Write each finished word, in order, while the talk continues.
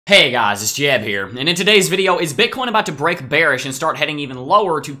Hey guys, it's Jeb here, and in today's video, is Bitcoin about to break bearish and start heading even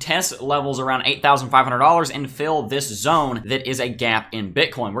lower to test levels around $8,500 and fill this zone that is a gap in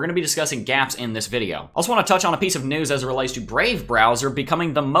Bitcoin? We're going to be discussing gaps in this video. I also want to touch on a piece of news as it relates to Brave browser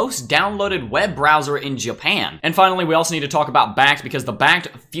becoming the most downloaded web browser in Japan. And finally, we also need to talk about Bakkt because the Bakkt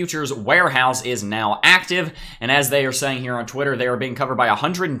futures warehouse is now active, and as they are saying here on Twitter, they are being covered by a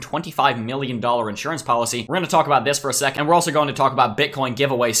 $125 million insurance policy. We're going to talk about this for a second, and we're also going to talk about Bitcoin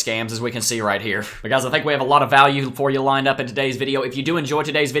giveaway scams, as we can see right here. But guys, I think we have a lot of value for you lined up in today's video. If you do enjoy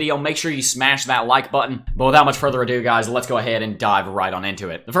today's video, make sure you smash that like button. But without much further ado, guys, let's go ahead and dive right on into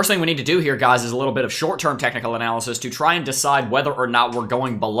it. The first thing we need to do here, guys, is a little bit of short-term technical analysis to try and decide whether or not we're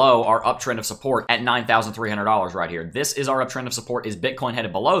going below our uptrend of support at $9,300 right here. This is our uptrend of support. Is Bitcoin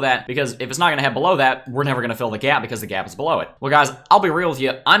headed below that? Because if it's not going to head below that, we're never going to fill the gap because the gap is below it. Well, guys, I'll be real with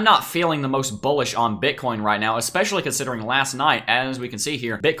you. I'm not feeling the most bullish on Bitcoin right now, especially considering last night, as we can see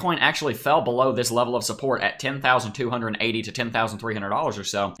here, Bitcoin actually fell below this level of support at $10,280 to $10,300 or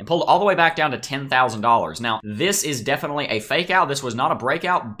so and pulled all the way back down to $10,000. Now, this is definitely a fake out. This was not a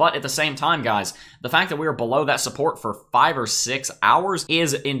breakout, but at the same time, guys, the fact that we were below that support for 5 or 6 hours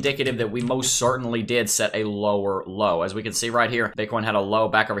is indicative that we most certainly did set a lower low. As we can see right here, Bitcoin had a low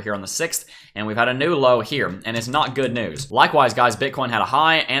back over here on the 6th, and we've had a new low here, and it's not good news. Likewise, guys, Bitcoin had a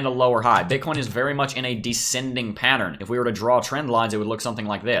high and a lower high. Bitcoin is very much in a descending pattern. If we were to draw trend lines, it would look something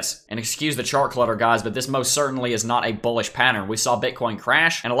like this. And excuse the chart clutter, guys, but this most certainly is not a bullish pattern. We saw Bitcoin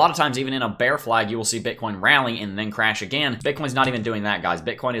crash, and a lot of times, even in a bear flag, you will see Bitcoin rally and then crash again. Bitcoin's not even doing that, guys.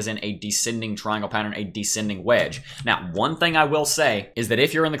 Bitcoin is in a descending triangle pattern, a descending wedge. Now, one thing I will say is that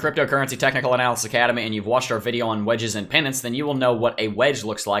if you're in the Cryptocurrency Technical Analysis Academy and you've watched our video on wedges and pennants, then you will know what a wedge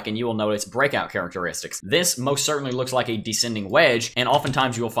looks like, and you will know its breakout characteristics. This most certainly looks like a descending wedge, and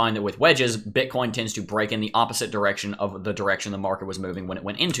oftentimes you will find that with wedges, Bitcoin tends to break in the opposite direction of the direction the market was moving when it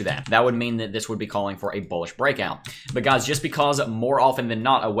went into that. That would mean that this would be calling for a bullish breakout. But guys, just because more often than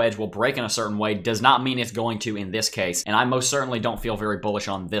not a wedge will break in a certain way does not mean it's going to in this case, and I most certainly don't feel very bullish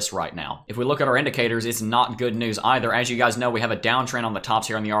on this right now. If we look at our indicators, it's not good news either. As you guys know, we have a downtrend on the tops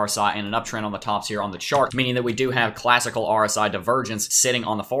here on the RSI and an uptrend on the tops here on the chart, meaning that we do have classical RSI divergence sitting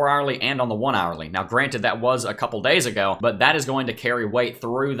on the 4-hourly and on the 1-hourly. Now, granted, that was a couple days ago, but that is going to carry weight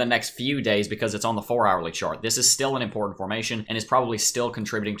through the next few days because it's on the 4-hourly chart. This is still an important formation and is probably still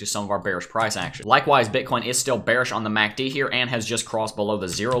contributing to some of our bearish price action. Likewise, Bitcoin is still bearish on the MACD here and has just crossed below the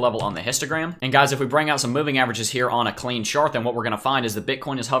 0 level on the histogram. And guys, if we bring out some moving averages here on a clean chart, then what we're going to find is that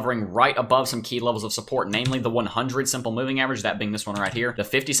Bitcoin is hovering right above some key levels of support, namely the 100 simple moving average, that being this one right here, the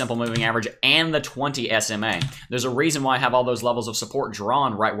 50 simple moving average, and the 20 SMA. There's a reason why I have all those levels of support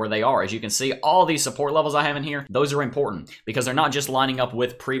drawn right where they are. As you can see, all these support levels I have in here, those are important because they're not just lining up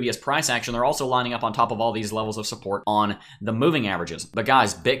with previous price action, they're also lining up on top of all these levels of support on the moving averages. But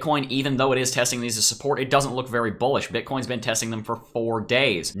guys, Bitcoin, even though it is testing these as support, it doesn't look very bullish. Bitcoin's been testing them for 4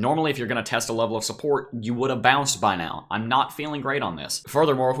 days. Normally, if you're going to test a level of support, you would have bounced by now. I'm not feeling great on this.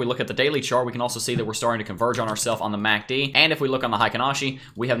 Furthermore, if we look at the daily chart, we can also see that we're starting to converge on ourselves on the MACD. And if we look on the Heikin-Ashi,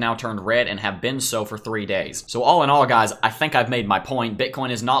 we have now turned red and have been so for 3 days. So all in all, guys, I think I've made my point.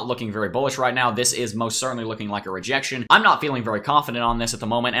 Bitcoin is not looking very bullish right now. This is most certainly looking like a rejection. I'm not feeling very confident on this at the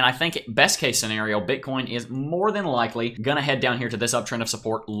moment. And I think best case scenario, Bitcoin is more than likely going to head down here to this uptrend of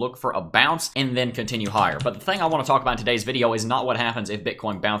support, look for a bounce, and then continue higher. But the thing I want to talk about in today's video is not what happens if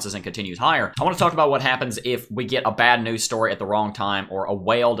Bitcoin bounces and continues higher. I want to talk about what happens if we get a bad news story at the wrong time, or a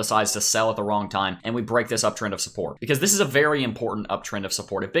whale decides to sell at the wrong time, and we break this uptrend of support. Because this is a very important uptrend of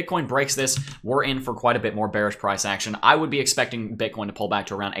support. If Bitcoin breaks this, we're in for quite a bit more bearish price action. I would be expecting Bitcoin to pull back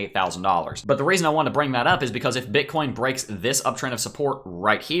to around $8,000. But the reason I want to bring that up is because if Bitcoin breaks this uptrend of support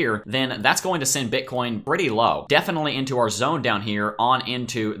right here, then that's going to send Bitcoin pretty low. Definitely into our zone down here, on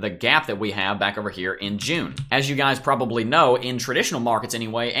into the gap that we have back over here in June. As you guys probably know, in traditional markets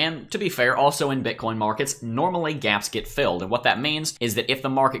anyway, and to be fair, also in Bitcoin markets, normally gaps get filled. And what that means is that if the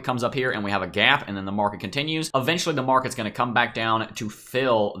market comes up here and we have a gap and then the market continues, eventually the market's going to come back down to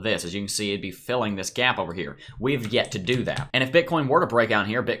fill this. As you can see, it'd be filling this gap over here. We've yet to do that. And if Bitcoin were to break out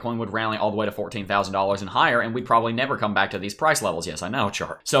here, Bitcoin would rally all the way to $14,000 and higher, and we'd probably never come back to these price levels. Yes, I know,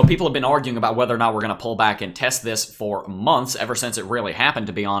 chart. So people have been arguing about whether or not we're going to pull back and test this for months, ever since it really happened,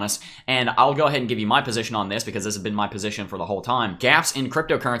 to be honest. And I'll go ahead and give you my position on this because this has been my position for the whole time. Gaps in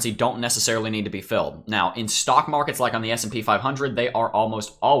cryptocurrency don't necessarily need to be filled. Now, in stock markets like on the S&P 500, they are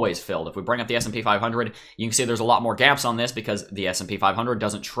almost always filled. If we bring up the S&P 500, you can see there's a lot more gaps on this because the S&P 500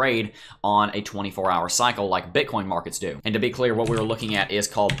 doesn't trade on a 24-hour cycle like Bitcoin markets do. And to be clear, what we were looking at is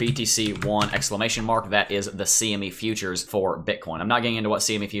called BTC1 exclamation mark. That is the CME futures for Bitcoin. I'm not getting into what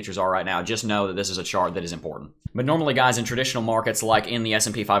CME futures are right now. Just know that this is a chart that is important. But normally, guys, in traditional markets, markets like in the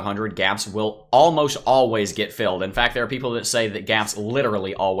S&P 500, gaps will almost always get filled. In fact, there are people that say that gaps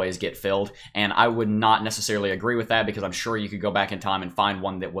literally always get filled, and I would not necessarily agree with that because I'm sure you could go back in time and find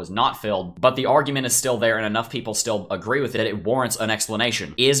one that was not filled, but the argument is still there and enough people still agree with it. It warrants an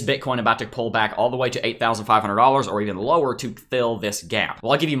explanation. Is Bitcoin about to pull back all the way to $8,500 or even lower to fill this gap?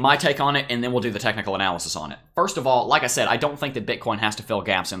 Well, I'll give you my take on it and then we'll do the technical analysis on it. First of all, like I said, I don't think that Bitcoin has to fill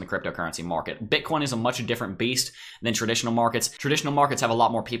gaps in the cryptocurrency market. Bitcoin is a much different beast than traditional markets. Traditional markets have a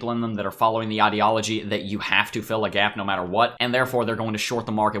lot more people in them that are following the ideology that you have to fill a gap no matter what, and therefore they're going to short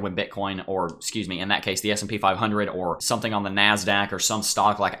the market when Bitcoin, or excuse me, in that case, the S&P 500 or something on the NASDAQ or some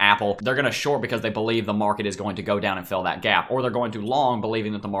stock like Apple, they're going to short because they believe the market is going to go down and fill that gap, or they're going to long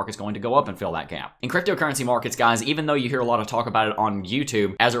believing that the market's going to go up and fill that gap. In cryptocurrency markets, guys, even though you hear a lot of talk about it on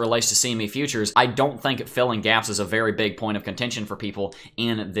YouTube as it relates to CME futures, I don't think filling gaps is a very big point of contention for people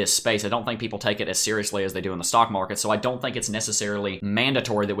in this space. I don't think people take it as seriously as they do in the stock market, so I don't think it's necessarily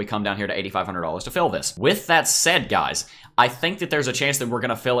mandatory that we come down here to $8,500 to fill this. With that said, guys, I think that there's a chance that we're going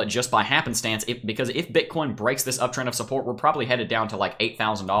to fill it just by happenstance because if Bitcoin breaks this uptrend of support, we're probably headed down to like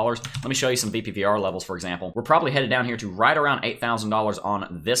 $8,000. Let me show you some VPVR levels, for example. We're probably headed down here to right around $8,000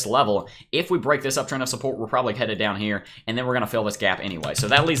 on this level. If we break this uptrend of support, we're probably headed down here, and then we're going to fill this gap anyway. So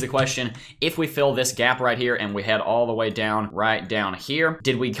that leaves the question, if we fill this gap right here and we head all the way down, right down here,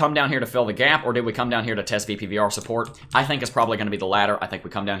 did we come down here to fill the gap or did we come down here to test VPVR support? I think it's probably going to be the latter. I think we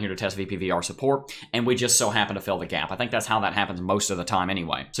come down here to test VPVR support and we just so happen to fill the gap. I think that's how that happens most of the time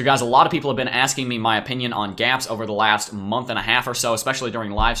anyway. So guys, a lot of people have been asking me my opinion on gaps over the last month and a half or so, especially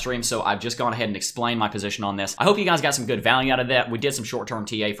during live streams, so I've just gone ahead and explained my position on this. I hope you guys got some good value out of that. We did some short-term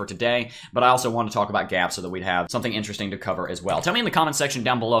TA for today, but I also want to talk about gaps so that we'd have something interesting to cover as well. Tell me in the comment section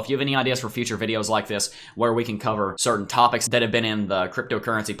down below if you have any ideas for future videos like this where we can cover certain topics that have been in the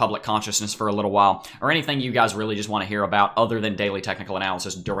cryptocurrency public consciousness for a little while, or anything you guys really just want to hear about other than daily technical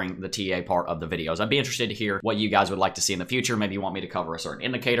analysis during the TA part of the videos. I'd be interested to hear what you guys would like to see in the future. Maybe you want me to cover a certain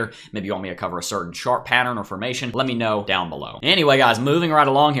indicator, maybe you want me to cover a certain chart pattern or formation. Let me know down below. Anyway, guys, moving right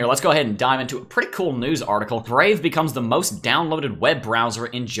along here, let's go ahead and dive into a pretty cool news article. Brave becomes the most downloaded web browser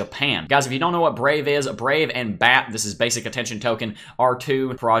in Japan. Guys, if you don't know what Brave is, Brave and Bakkt, this is Basic Attention Token, are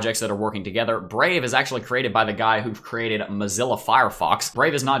two projects that are working together. Brave is actually created by the guy who created Mozilla Firefox.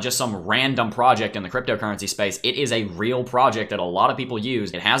 Brave is not just some random project in the cryptocurrency space. It is a real project that a lot of people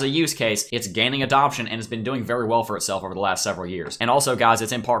use. It has a use case, it's gaining adoption, and it's been doing very well for itself over the last several years. And also, guys,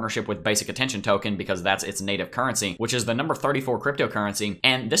 it's in partnership with Basic Attention Token because that's its native currency, which is the number 34 cryptocurrency.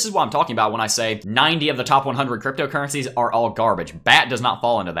 And this is what I'm talking about when I say 90 of the top 100 cryptocurrencies are all garbage. Bakkt does not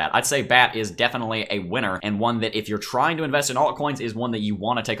fall into that. I'd say Bakkt is definitely a winner, and one that if you're trying to invest in altcoins is one that you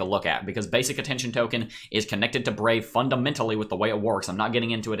want to take a look at because Basic Attention Token is connected to Brave fundamentally with the way it works. I'm not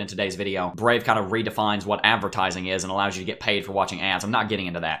getting into it in today's video. Brave kind of redefines what advertising is and allows you to get paid for watching ads. I'm not getting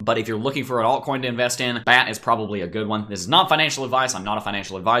into that. But if you're looking for an altcoin to invest in, Bakkt is probably a good one. This is not financial advice. I'm not a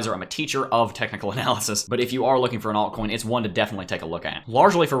financial advisor. I'm a teacher of technical analysis. But if you are looking for an altcoin, it's one to definitely take a look at.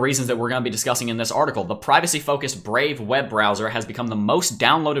 Largely for reasons that we're going to be discussing in this article, the privacy-focused Brave web browser has become the most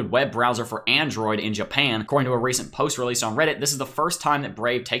downloaded web browser for Android in Japan. According to a recent post released on Reddit, this is the first time that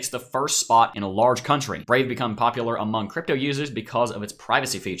Brave takes the first spot in a large country. Brave become popular among crypto users because of its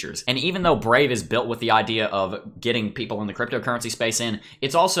privacy features. And even though Brave is built with the idea of getting people in the cryptocurrency space in,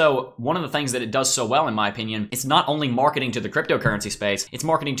 it's also one of the things that it does so well, in my opinion. It's not only marketing to the cryptocurrency space, it's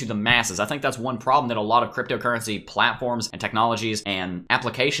marketing to the masses. I think that's one problem that a lot of cryptocurrency platforms and technologies and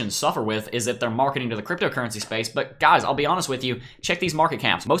applications suffer with, is that they're marketing to the cryptocurrency space. But guys, I'll be honest with you, check these market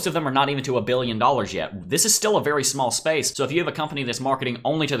caps. Most of them are not even to $1 billion yet. This is still a very small space. So if you have a company that's marketing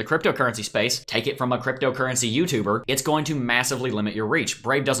only to the cryptocurrency space, take it from a cryptocurrency YouTuber, it's going to massively limit your reach.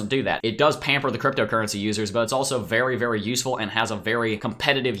 Brave doesn't do that. It does pamper the cryptocurrency users, but it's also very, very useful and has a very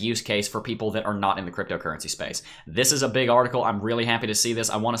competitive use case for people that are not in the cryptocurrency space. This is a big article. I'm really happy to see this.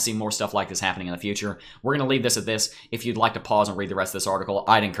 I want to see more stuff like this happening in the future. We're going to leave this at this. If you'd like to pause and read the rest of this article,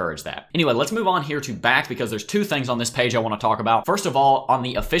 I'd encourage that. Anyway, let's move on here to Bakkt because there's two things on this page I want to talk about. First of all, on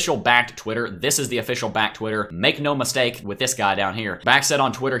the official Bakkt Twitter, this is the official Bakkt Twitter. Make no mistake with this guy down here. Bakkt said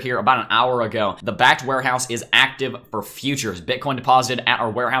on Twitter here about an hour ago, the Bakkt warehouse is active for futures. Bitcoin deposited at our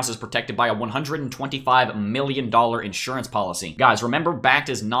warehouse is protected by a $125 million insurance policy. Guys, remember, Bakkt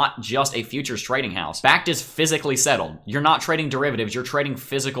is not just a futures trading house. Bakkt is physically settled. You're not trading derivatives, you're trading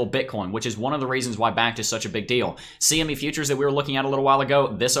physical Bitcoin, which is one of the reasons why Bakkt is such a big deal. CME futures that we were looking at a little while ago,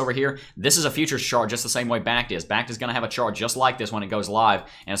 this over here, this is a futures chart just the same way Bakkt is. Bakkt is going to have a chart just like this when it goes live,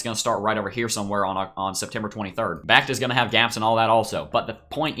 and it's going to start right over here somewhere on September 23rd. Bakkt is going to have gaps and all that also, but the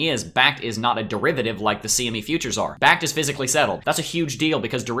point is, Bakkt is not a derivative like the CME futures are. Bakkt is physically settled. That's a huge deal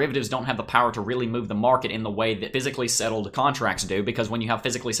because derivatives don't have the power to really move the market in the way that physically physically settled contracts do, because when you have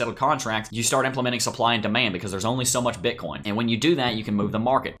physically settled contracts, you start implementing supply and demand because there's only so much Bitcoin. And when you do that, you can move the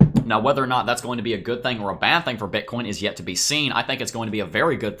market. Now, whether or not that's going to be a good thing or a bad thing for Bitcoin is yet to be seen. I think it's going to be a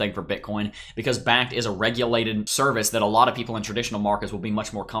very good thing for Bitcoin because Bakkt is a regulated service that a lot of people in traditional markets will be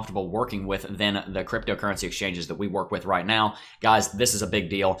much more comfortable working with than the cryptocurrency exchanges that we work with right now. Guys, this is a big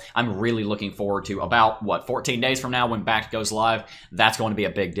deal. I'm really looking forward to about, 14 days from now when Bakkt goes live. That's going to be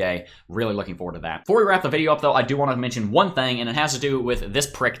a big day. Really looking forward to that. Before we wrap the video up, though, I do want to mention one thing, and it has to do with this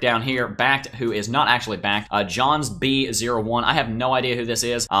prick down here, Bakkt, who is not actually Bakkt. John's B01. I have no idea who this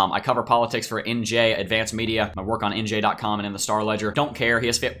is. I cover politics for NJ Advanced Media. I work on NJ.com and in the Star Ledger. Don't care. He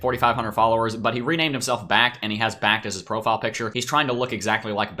has 4,500 followers, but he renamed himself Bakkt, and he has Bakkt as his profile picture. He's trying to look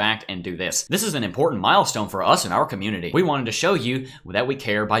exactly like Bakkt and do this. This is an important milestone for us in our community. We wanted to show you that we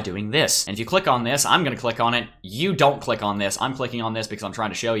care by doing this. And if you click on this, I'm going to click on it. You don't click on this. I'm clicking on this because I'm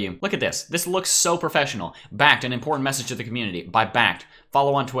trying to show you. Look at this. This looks so professional. Bakkt, an important message to the community by Bakkt.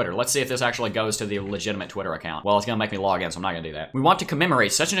 Follow on Twitter. Let's see if this actually goes to the legitimate Twitter account. Well, it's going to make me log in, so I'm not going to do that. We want to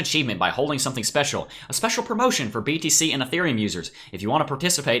commemorate such an achievement by holding something special. A special promotion for BTC and Ethereum users. If you want to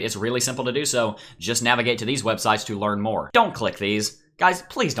participate, it's really simple to do so. Just navigate to these websites to learn more. Don't click these. Guys,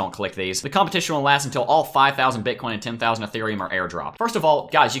 please don't click these. The competition will last until all 5,000 Bitcoin and 10,000 Ethereum are airdropped. First of all,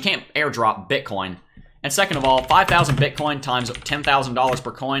 guys, you can't airdrop Bitcoin. And second of all, 5,000 Bitcoin times $10,000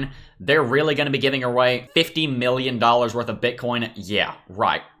 per coin, they're really going to be giving away $50 million worth of Bitcoin? Yeah,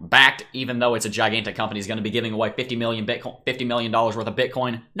 right. Bakkt, even though it's a gigantic company, is going to be giving away $50 million worth of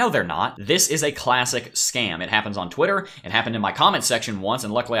Bitcoin? No, they're not. This is a classic scam. It happens on Twitter. It happened in my comment section once,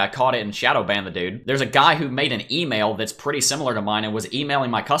 and luckily I caught it and shadow banned the dude. There's a guy who made an email that's pretty similar to mine and was emailing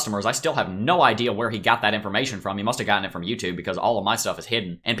my customers. I still have no idea where he got that information from. He must have gotten it from YouTube because all of my stuff is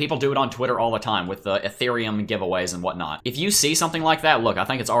hidden. And people do it on Twitter all the time with the Ethereum giveaways and whatnot. If you see something like that, look, I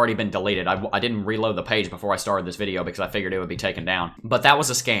think it's already been deleted. I didn't reload the page before I started this video because I figured it would be taken down. But that was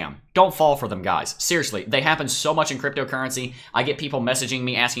a scam. Don't fall for them, guys. Seriously, they happen so much in cryptocurrency. I get people messaging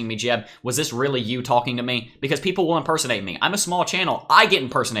me, asking me, Jeb, was this really you talking to me? Because people will impersonate me. I'm a small channel. I get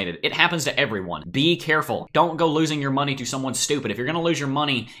impersonated. It happens to everyone. Be careful. Don't go losing your money to someone stupid. If you're going to lose your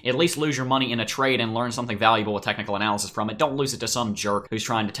money, at least lose your money in a trade and learn something valuable with technical analysis from it. Don't lose it to some jerk who's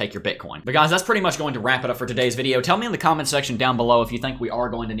trying to take your Bitcoin. But guys, that's pretty much going to wrap it up for today's video. Tell me in the comment section down below if you think we are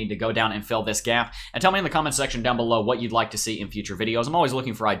going to need to go down and fill this gap. And tell me in the comment section down below what you'd like to see in future videos. I'm always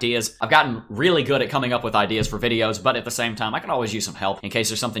looking for ideas. I've gotten really good at coming up with ideas for videos, but at the same time, I can always use some help. In case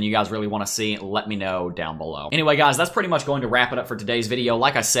there's something you guys really want to see, let me know down below. Anyway, guys, that's pretty much going to wrap it up for today's video,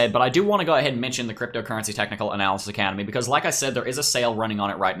 like I said, but I do want to go ahead and mention the Cryptocurrency Technical Analysis Academy because, like I said, there is a sale running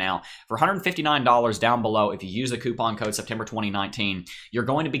on it right now. For $159 down below, if you use the coupon code September 2019, you're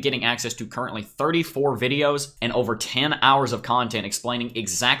going to be getting access to currently 34 videos and over 10 hours of content explaining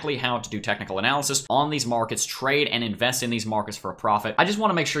exactly how to do technical analysis on these markets, trade and invest in these markets for a profit. I just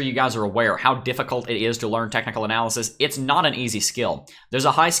want to make sure you guys are aware how difficult it is to learn technical analysis. It's not an easy skill. There's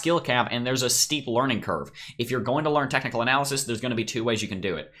a high skill cap and there's a steep learning curve. If you're going to learn technical analysis, there's going to be two ways you can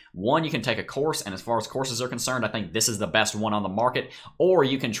do it. One, you can take a course, and as far as courses are concerned, I think this is the best one on the market, or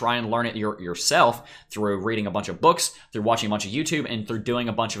you can try and learn it yourself through reading a bunch of books, through watching a bunch of YouTube, and through doing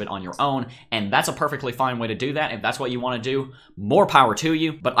a bunch of it on your own, and that's a perfectly fine way to do that. If that's what you want to do, more power to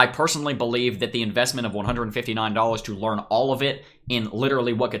you, but I personally believe that the investment of $159 to learn all of it in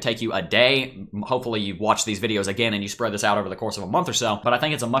literally what could take you a day. Hopefully you watch these videos again and you spread this out over the course of a month or so, but I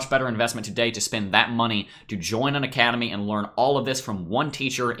think it's a much better investment today to spend that money to join an academy and learn all of this from one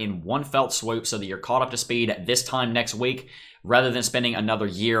teacher in one felt swoop so that you're caught up to speed this time next week, rather than spending another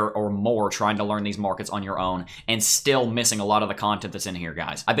year or more trying to learn these markets on your own and still missing a lot of the content that's in here,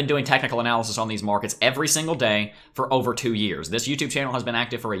 guys. I've been doing technical analysis on these markets every single day for over 2 years. This YouTube channel has been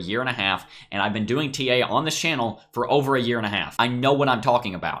active for a year and a half, and I've been doing TA on this channel for over a year and a half. I know what I'm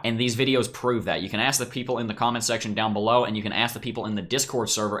talking about, and these videos prove that. You can ask the people in the comment section down below, and you can ask the people in the Discord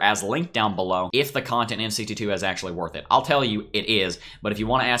server as linked down below if the content in CT2 is actually worth it. I'll tell you it is, but if you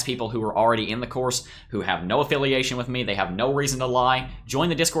want to ask people who are already in the course, who have no affiliation with me, they have no reason to lie, join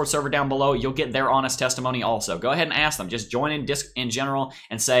the Discord server down below. You'll get their honest testimony also. Go ahead and ask them. Just join in general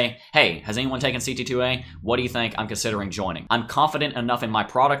and say, hey, has anyone taken CT2A? What do you think? I'm considering joining. I'm confident enough in my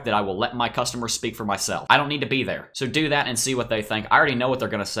product that I will let my customers speak for myself. I don't need to be there. So do that and see what they think. I already know what they're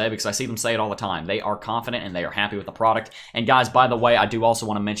going to say because I see them say it all the time. They are confident and they are happy with the product. And guys, by the way, I do also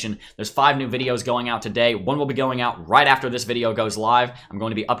want to mention there's 5 new videos going out today. One will be going out right after this video goes live. I'm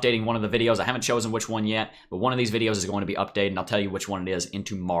going to be updating one of the videos. I haven't chosen which one yet, but one of these videos is going to be updated updated, and I'll tell you which one it is in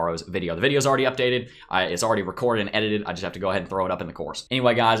tomorrow's video. The video's already updated. It's already recorded and edited. I just have to go ahead and throw it up in the course.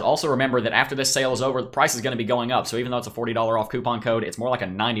 Anyway, guys, also remember that after this sale is over, the price is going to be going up. So even though it's a $40 off coupon code, it's more like a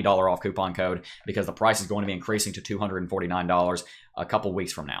 $90 off coupon code because the price is going to be increasing to $249 a couple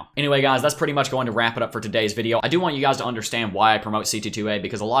weeks from now. Anyway, guys, that's pretty much going to wrap it up for today's video. I do want you guys to understand why I promote CT2A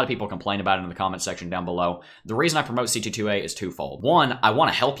because a lot of people complain about it in the comment section down below. The reason I promote CT2A is twofold. One, I want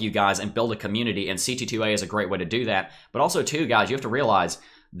to help you guys and build a community, and CT2A is a great way to do that. But also, two, guys, you have to realize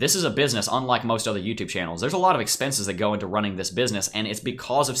this is a business unlike most other YouTube channels. There's a lot of expenses that go into running this business, and it's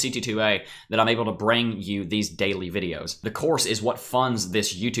because of CT2A that I'm able to bring you these daily videos. The course is what funds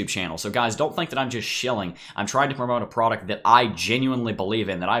this YouTube channel. So guys, don't think that I'm just shilling. I'm trying to promote a product that I genuinely believe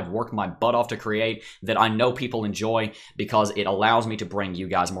in, that I've worked my butt off to create, that I know people enjoy because it allows me to bring you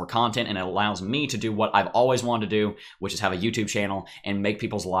guys more content, and it allows me to do what I've always wanted to do, which is have a YouTube channel and make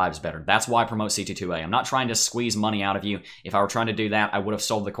people's lives better. That's why I promote CT2A. I'm not trying to squeeze money out of you. If I were trying to do that, I would have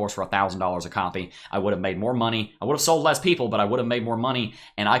sold the course for $1,000 a copy. I would have made more money. I would have sold less people, but I would have made more money,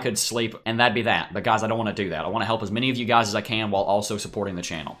 and I could sleep, and that'd be that. But guys, I don't want to do that. I want to help as many of you guys as I can while also supporting the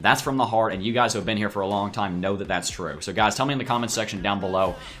channel. That's from the heart, and you guys who have been here for a long time know that that's true. So guys, tell me in the comments section down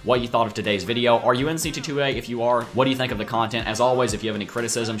below what you thought of today's video. Are you in CT2A? If you are, what do you think of the content? As always, if you have any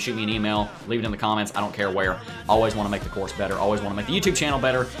criticism, shoot me an email, leave it in the comments. I don't care where. Always want to make the course better. Always want to make the YouTube channel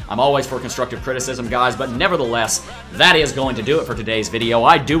better. I'm always for constructive criticism, guys, but nevertheless, that is going to do it for today's video.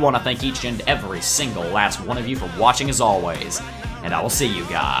 I do want to thank each and every single last one of you for watching as always, and I will see you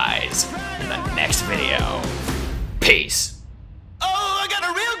guys in the next video. Peace.